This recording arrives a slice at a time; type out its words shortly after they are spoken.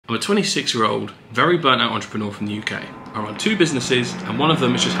I'm a 26-year-old, very burnt out entrepreneur from the UK. I run 2 businesses and one of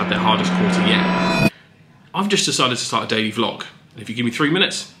them has just had their hardest quarter yet. I've just decided to start a daily vlog. And if you give me 3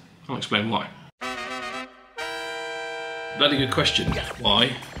 minutes, I'll explain why. Bloody good question.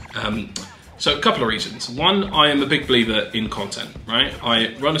 Why? So a couple of reasons. One, I am a big believer in content, right?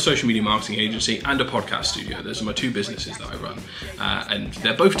 I run a social media marketing agency and a podcast studio. Those are my 2 businesses that I run. And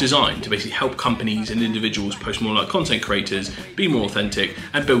they're both designed to basically help companies and individuals post more like content creators, be more authentic,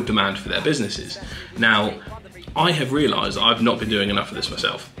 and build demand for their businesses. Now, I have realised I've not been doing enough of this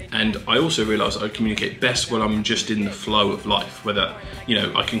myself. And I also realise I communicate best when I'm just in the flow of life. Whether, you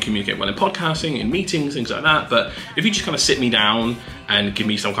know, I can communicate well in podcasting, in meetings, things like that. But if you just kind of sit me down and give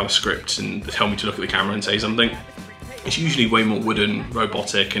me some kind of script and tell me to look at the camera and say something, it's usually way more wooden,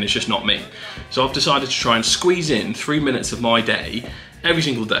 robotic, and it's just not me. So I've decided to try and squeeze in 3 minutes of my day every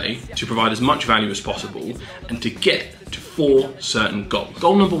single day to provide as much value as possible and to get to 4 certain goals.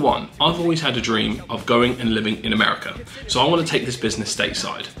 Goal number 1, I've always had a dream of going and living in America. So I want to take this business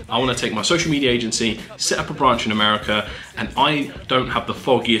stateside. I want to take my social media agency, set up a branch in America, and I don't have the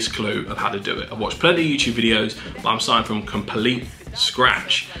foggiest clue of how to do it. I've watched plenty of YouTube videos, but I'm starting from complete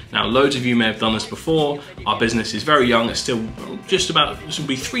scratch. Now, loads of you may have done this before. Our business is very young. It's still just about, this will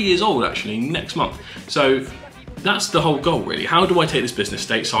be 3 years old actually next month. So that's the whole goal really. How do I take this business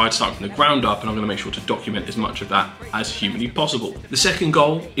stateside, start from the ground up, and I'm going to make sure to document as much of that as humanly possible. The second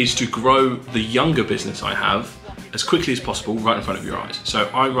goal is to grow the younger business I have as quickly as possible right in front of your eyes. So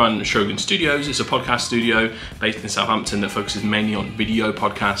I run Shogun Studios. It's a podcast studio based in Southampton that focuses mainly on video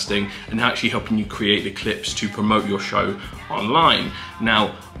podcasting and actually helping you create the clips to promote your show online.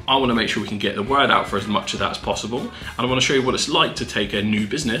 Now, I want to make sure we can get the word out for as much of that as possible. And I want to show you what it's like to take a new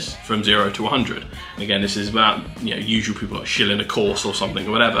business from 0 to 100. And again, this is about, you know, usual people like shilling a course or something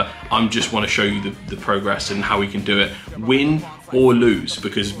or whatever. I just want to show you the progress and how we can do it, win or lose,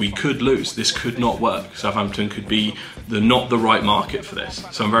 because we could lose. This could not work. Southampton could be not the right market for this.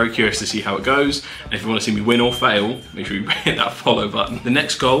 So I'm very curious to see how it goes. And if you want to see me win or fail, make sure you hit that follow button. The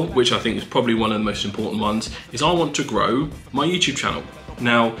next goal, which I think is probably one of the most important ones, is I want to grow my YouTube channel.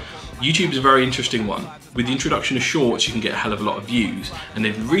 Now, YouTube is a very interesting one. With the introduction of shorts, you can get a hell of a lot of views, and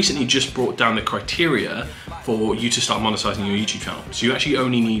they've recently just brought down the criteria for you to start monetizing your YouTube channel. So you actually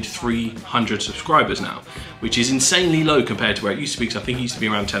only need 300 subscribers now, which is insanely low compared to where it used to be, because I think it used to be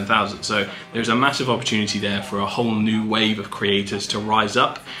around 10,000. So there's a massive opportunity there for a whole new wave of creators to rise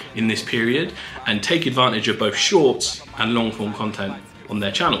up in this period and take advantage of both shorts and long form content on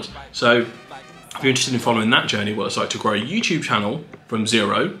their channels. So if you're interested in following that journey, what it's like to grow a YouTube channel from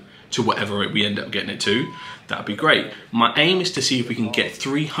 0 to whatever we end up getting it to, that'd be great. My aim is to see if we can get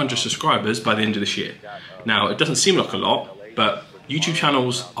 300 subscribers by the end of this year. Now, it doesn't seem like a lot, but YouTube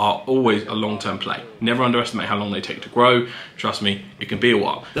channels are always a long-term play. Never underestimate how long they take to grow. Trust me, it can be a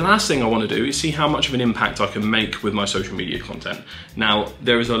while. The last thing I want to do is see how much of an impact I can make with my social media content. Now,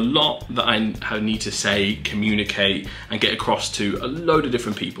 there is a lot that I need to say, communicate, and get across to a load of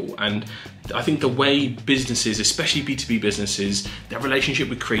different people. And I think the way businesses, especially B2B businesses, their relationship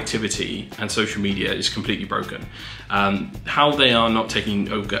with creativity and social media is completely broken. How they are not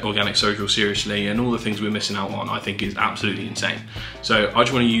taking organic social seriously and all the things we're missing out on, I think is absolutely insane. So I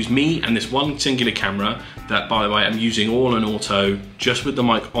just want to use me and this one singular camera that, by the way, I'm using all in auto, just with the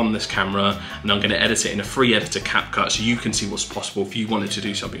mic on this camera, and I'm going to edit it in a free editor, CapCut, so you can see what's possible if you wanted to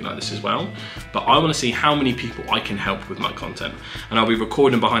do something like this as well. But I want to see how many people I can help with my content. And I'll be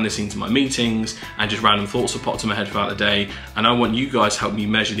recording behind the scenes of my meetings and just random thoughts that popped in my head throughout the day. And I want you guys to help me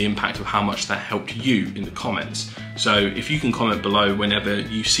measure the impact of how much that helped you in the comments. So if you can comment below whenever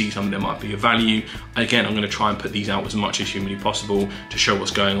you see something that might be of value. Again, I'm going to try and put these out as much as humanly possible to show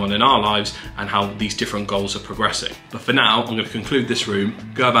what's going on in our lives and how these different goals are progressing. But for now, I'm going to conclude this room,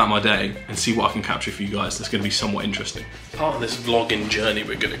 go about my day, and see what I can capture for you guys that's going to be somewhat interesting. Part of this vlogging journey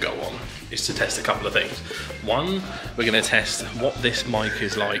we're going to go on is to test a couple of things. One, we're going to test what this mic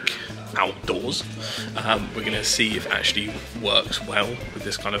is like outdoors. We're going to see if it actually works well with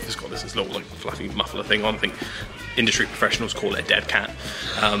this kind of, it's got this little like fluffy muffler thing on. I think industry professionals call it a dead cat.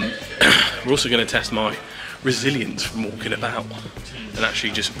 We're also going to test my resilience from walking about and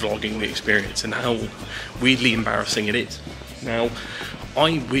actually just vlogging the experience and how weirdly embarrassing it is. Now,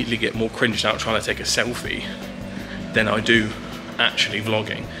 I weirdly get more cringed out trying to take a selfie than I do actually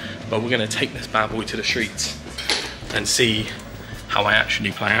vlogging, but we're going to take this bad boy to the streets and see how I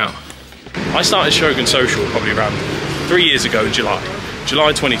actually play out. I started Shogun Social probably around 3 years ago in July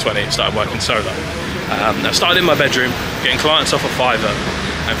 2020. I started working solo. I started in my bedroom, getting clients off of Fiverr,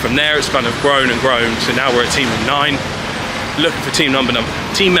 and from there it's kind of grown and grown. So now we're a team of 9, looking for team member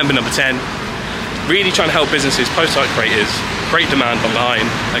number 10, really trying to help businesses, post-site creators, create demand online,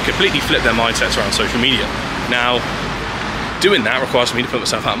 and completely flip their mindsets around social media. Now, doing that requires me to put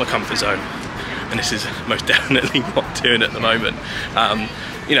myself out of my comfort zone, and this is most definitely what I'm doing at the moment.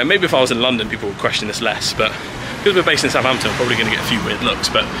 You know, maybe if I was in London, people would question this less, but because we're based in Southampton, I'm probably going to get a few weird looks,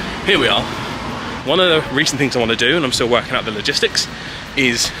 but here we are. One of the recent things I want to do, and I'm still working out the logistics,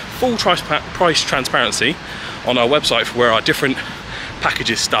 is full price transparency on our website for where our different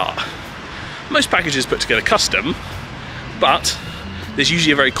packages start. Most packages put together custom, but there's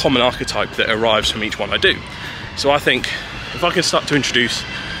usually a very common archetype that arrives from each one I do. So I think if I can start to introduce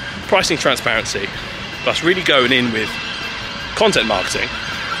pricing transparency, plus really going in with content marketing,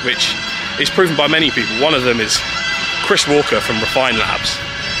 which is proven by many people. One of them is Chris Walker from Refine Labs.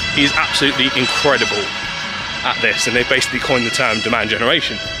 He's absolutely incredible at this, and they've basically coined the term demand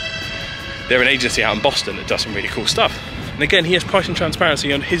generation. They're an agency out in Boston that does some really cool stuff. And again, he has pricing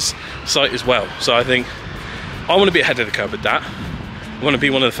transparency on his site as well. So I think I want to be ahead of the curve with that. I want to be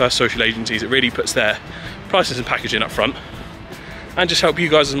one of the first social agencies that really puts their prices and packaging up front, and just help you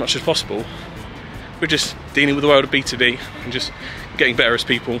guys as much as possible. We're just dealing with the world of B2B and just getting better as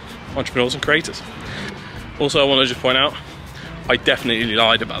people, entrepreneurs and creators. Also, I want to just point out, I definitely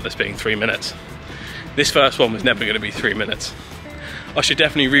lied about this being 3 minutes. This first one was never going to be 3 minutes. I should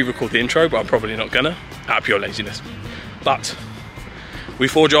definitely re-record the intro, but I'm probably not gonna, out of pure laziness. But we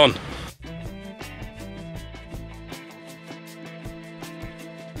forge on.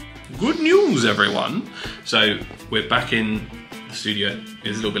 Good news, everyone. So we're back in the studio.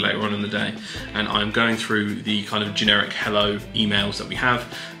 It's a little bit later on in the day, and I'm going through the kind of generic hello emails that we have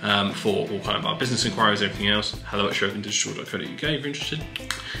for all kind of our business inquiries, everything else. hello@shogundigital.co.uk if you're interested.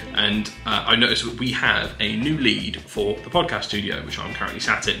 And I noticed that we have a new lead for the podcast studio, which I'm currently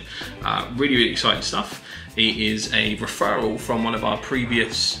sat in. Really, really exciting stuff. It is a referral from one of our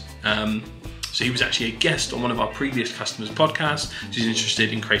previous so he was actually a guest on one of our previous customers' podcasts. He's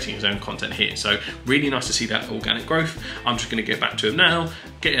interested in creating his own content here. So really nice to see that organic growth. I'm just going to get back to him now,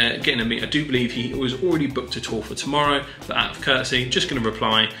 getting a meet. I do believe he was already booked a tour for tomorrow, but out of courtesy, just going to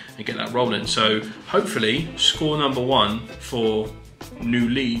reply and get that rolling. So hopefully score number 1 for new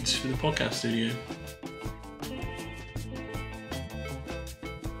leads for the podcast studio.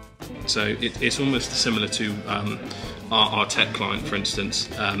 So it's almost similar to our tech client, for instance,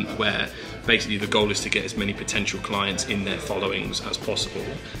 where basically the goal is to get as many potential clients in their followings as possible,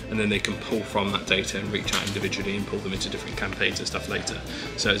 and then they can pull from that data and reach out individually and pull them into different campaigns and stuff later.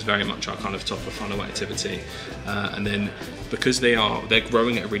 So it's very much our kind of top of funnel activity. And then because they're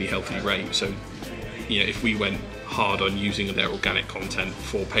growing at a really healthy rate, so you know, if we went hard on using their organic content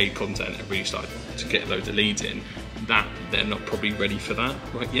for paid content and really started to get loads of leads in, that they're not probably ready for that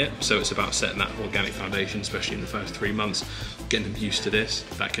right yet. So it's about setting that organic foundation, especially in the first 3 months, getting them used to this,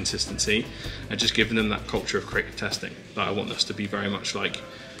 that consistency, and just giving them that culture of creative testing. Like, I want us to be very much like,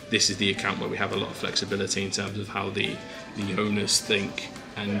 this is the account where we have a lot of flexibility in terms of how the owners think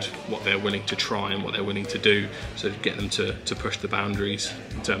and what they're willing to try and what they're willing to do. So get them to push the boundaries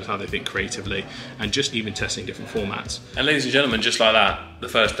in terms of how they think creatively, and just even testing different formats. And ladies and gentlemen, just like that, the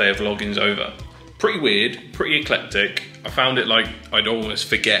first day of vlogging's over. Pretty weird, pretty eclectic. I found it like I'd almost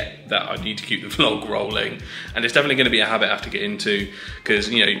forget that I need to keep the vlog rolling, and it's definitely going to be a habit I have to get into, because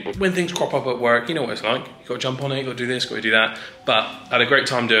you know, when things crop up at work, you know what it's like. You got to jump on it, you got to do this, got to do that. But I had a great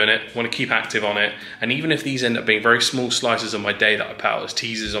time doing it. Want to keep active on it, and even if these end up being very small slices of my day that I put out as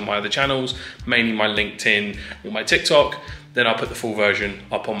teasers on my other channels, mainly my LinkedIn or my TikTok, then I'll put the full version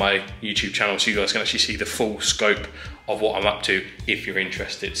up on my YouTube channel so you guys can actually see the full scope of what I'm up to if you're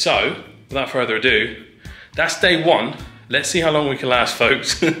interested. So without further ado, that's day 1. Let's see how long we can last,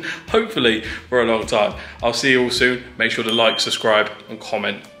 folks. Hopefully for a long time. I'll see you all soon. Make sure to like, subscribe and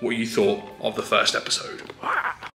comment what you thought of the first episode.